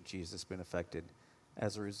relationship with Jesus been affected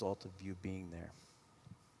as a result of you being there?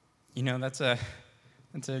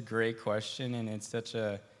 That's a great question, and it's such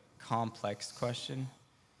a complex question.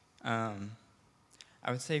 I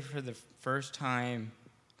would say for the first time,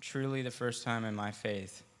 truly the first time in my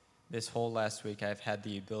faith, this whole last week, I've had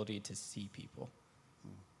the ability to see people,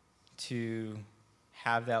 to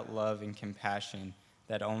have that love and compassion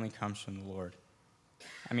that only comes from the Lord.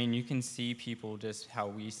 I mean, you can see people just how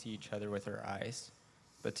we see each other with our eyes,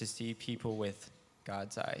 but to see people with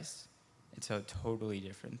God's eyes, it's a totally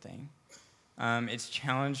different thing. It's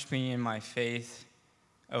challenged me in my faith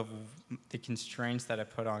of the constraints that I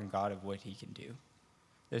put on God of what he can do.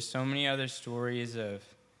 There's so many other stories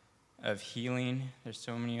of healing. There's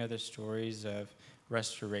so many other stories of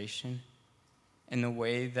restoration. And the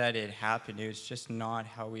way that it happened, it was just not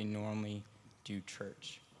how we normally do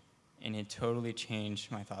church. And it totally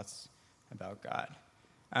changed my thoughts about God.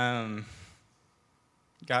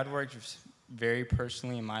 God worked very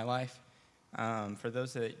personally in my life. For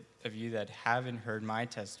those of you that haven't heard my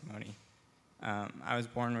testimony, I was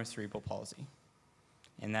born with cerebral palsy.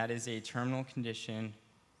 And that is a terminal condition.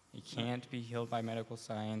 It can't be healed by medical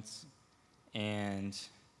science. And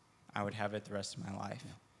I would have it the rest of my life.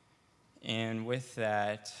 And with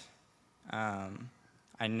that, I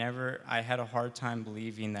had a hard time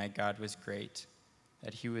believing that God was great,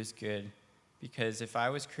 that he was good. Because if I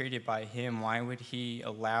was created by him, why would he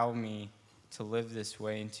allow me to live this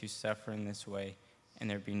way and to suffer in this way and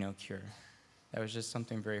there be no cure? That was just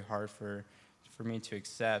something very hard for me to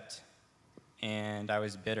accept. And I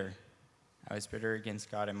was bitter. I was bitter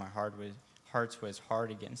against God, and my heart was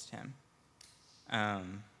hard against him.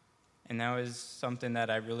 And that was something that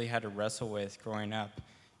I really had to wrestle with growing up.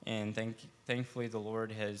 And thankfully, the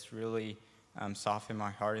Lord has really softened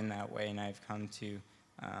my heart in that way, and I've come to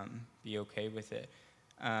be okay with it.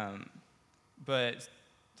 But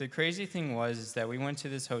the crazy thing was that we went to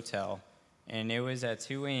this hotel, and it was at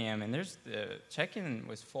 2 a.m., and the check-in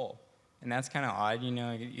was full. And that's kind of odd,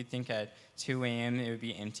 you'd think at 2 a.m. it would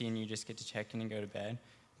be empty and you just get to check in and go to bed.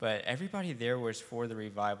 But everybody there was for the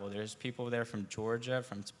revival. There's people there from Georgia,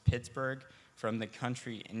 from Pittsburgh, from the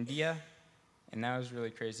country India. And that was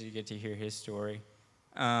really crazy to get to hear his story.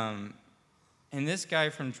 And this guy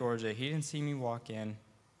from Georgia, he didn't see me walk in.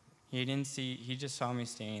 He just saw me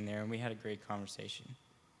standing there, and we had a great conversation.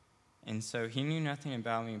 And so he knew nothing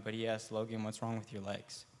about me, but he asked, "Logan, what's wrong with your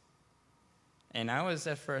legs?" And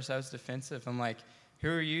at first I was defensive. I'm like, who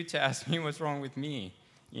are you to ask me what's wrong with me,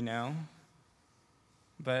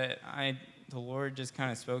 But the Lord just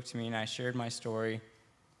kind of spoke to me, and I shared my story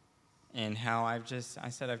and how I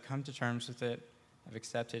said I've come to terms with it. I've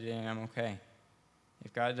accepted it, and I'm okay.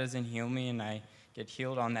 If God doesn't heal me and I get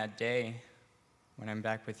healed on that day when I'm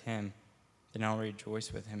back with him, then I'll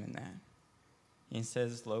rejoice with him in that. He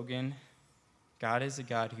says, "Logan, God is a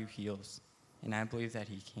God who heals, and I believe that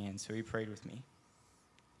he can." So he prayed with me.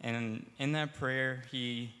 And in that prayer,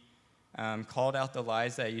 he called out the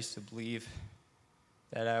lies that I used to believe,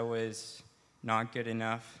 that I was not good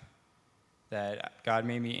enough, that God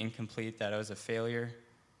made me incomplete, that I was a failure,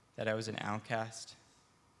 that I was an outcast.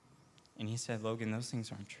 And he said, "Logan, those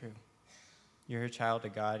things aren't true. You're a child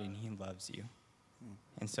of God, and he loves you."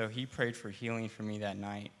 And so he prayed for healing for me that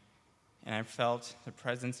night. And I felt the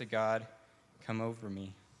presence of God come over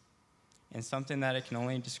me. And something that I can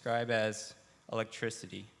only describe as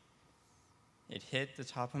electricity. It hit the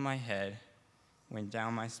top of my head, went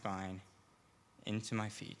down my spine, into my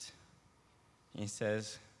feet. And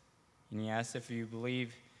he asked if you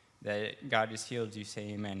believe that God has healed you,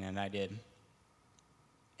 say amen, and I did.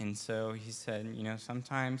 And so he said,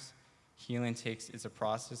 sometimes healing it's a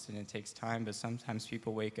process and it takes time, but sometimes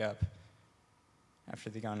people wake up after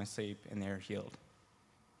they've gone to sleep and they're healed.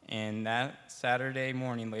 And that Saturday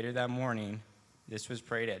morning, later that morning, this was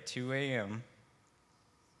prayed at 2 a.m.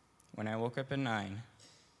 When I woke up at 9,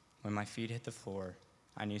 when my feet hit the floor,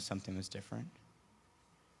 I knew something was different.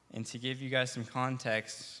 And to give you guys some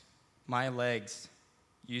context, my legs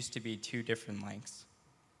used to be 2 different lengths.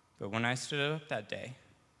 But when I stood up that day,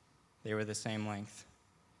 they were the same length.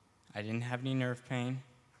 I didn't have any nerve pain,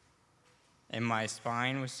 and my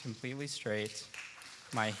spine was completely straight.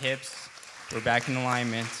 My hips were back in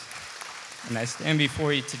alignment, and I stand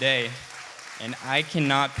before you today, and I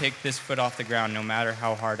cannot pick this foot off the ground no matter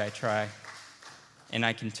how hard I try. And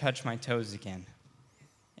I can touch my toes again.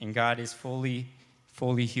 And God has fully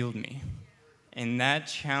healed me. And that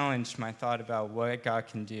challenged my thought about what God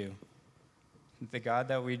can do. The God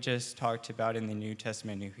that we just talked about in the New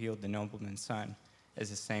Testament who healed the nobleman's son is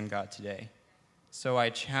the same God today. So I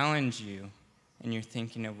challenge you in your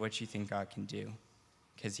thinking of what you think God can do.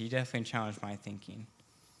 Because he definitely challenged my thinking,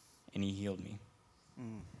 and he healed me.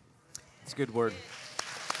 It's a good word.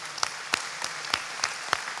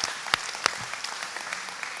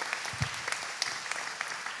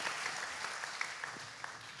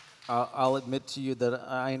 I'll admit to you that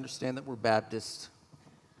I understand that we're Baptists.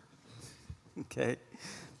 Okay?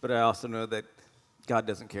 But I also know that God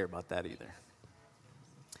doesn't care about that either.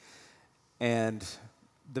 And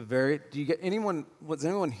was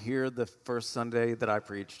anyone here the first Sunday that I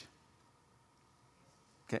preached?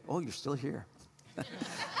 Okay. Oh, you're still here.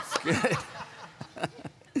 That's good.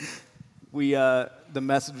 The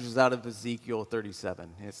message was out of Ezekiel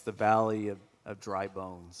 37. It's the valley of dry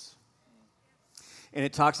bones. And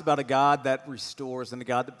it talks about a God that restores and a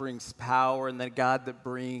God that brings power and then a God that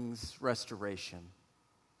brings restoration.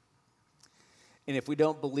 And if we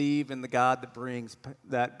don't believe in the God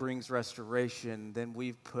that brings restoration, then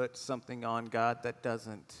we've put something on God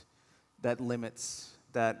that limits,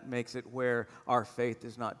 that makes it where our faith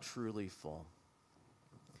is not truly full.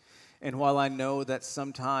 And while I know that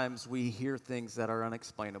sometimes we hear things that are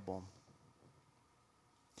unexplainable,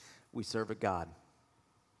 we serve a God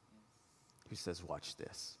who says, watch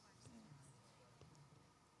this.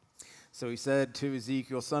 So he said to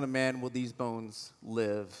Ezekiel, "Son of man, will these bones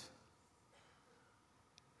live?"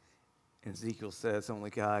 And Ezekiel says, "Only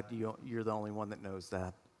God, you're the only one that knows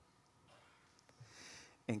that."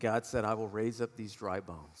 And God said, "I will raise up these dry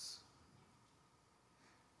bones.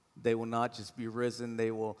 They will not just be risen,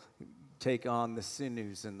 they will take on the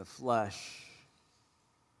sinews and the flesh,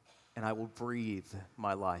 and I will breathe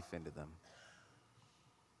my life into them."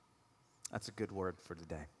 That's a good word for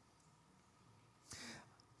today.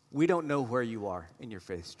 We don't know where you are in your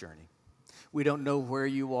faith journey. We don't know where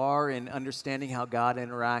you are in understanding how God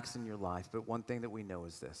interacts in your life, but one thing that we know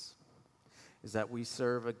is this, is that we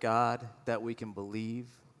serve a God that we can believe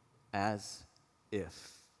as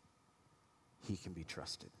if he can be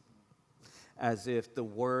trusted. As if the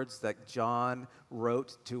words that John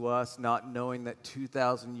wrote to us, not knowing that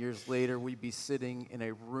 2,000 years later we'd be sitting in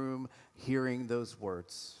a room hearing those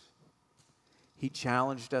words. He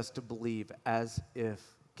challenged us to believe as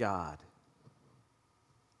if God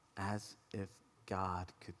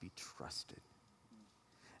could be trusted.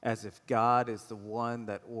 As if God is the one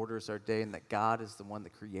that orders our day and that God is the one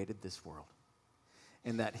that created this world.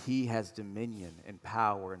 And that he has dominion and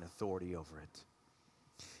power and authority over it.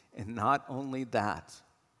 And not only that,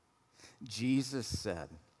 Jesus said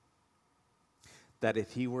that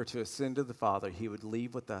if he were to ascend to the Father, he would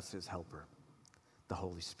leave with us his helper, the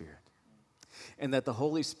Holy Spirit. And that the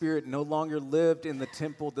Holy Spirit no longer lived in the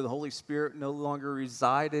temple, that the Holy Spirit no longer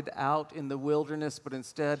resided out in the wilderness, but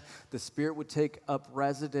instead the Spirit would take up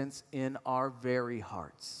residence in our very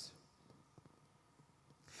hearts.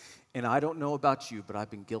 And I don't know about you, but I've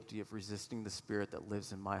been guilty of resisting the Spirit that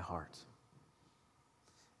lives in my heart.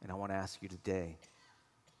 And I want to ask you today,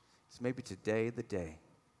 is maybe today the day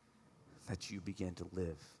that you begin to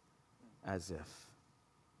live as if.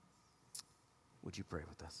 Would you pray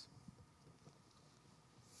with us?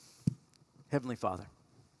 Heavenly Father,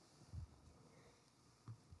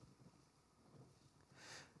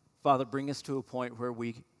 bring us to a point where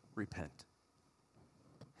we repent.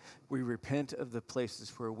 We repent of the places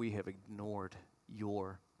where we have ignored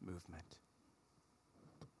your movement.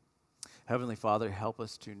 Heavenly Father, help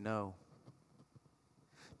us to know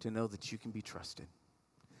that you can be trusted.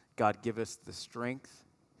 God, give us the strength,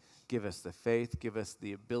 give us the faith, give us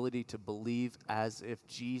the ability to believe as if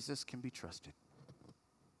Jesus can be trusted.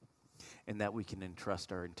 And that we can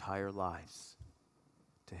entrust our entire lives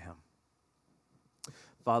to him.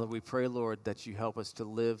 Father, we pray, Lord, that you help us to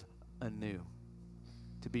live anew,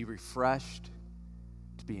 to be refreshed,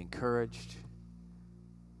 to be encouraged.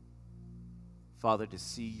 Father, to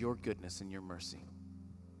see your goodness and your mercy.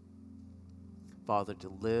 Father, to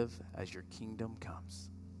live as your kingdom comes.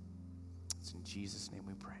 It's in Jesus' name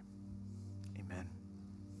we pray.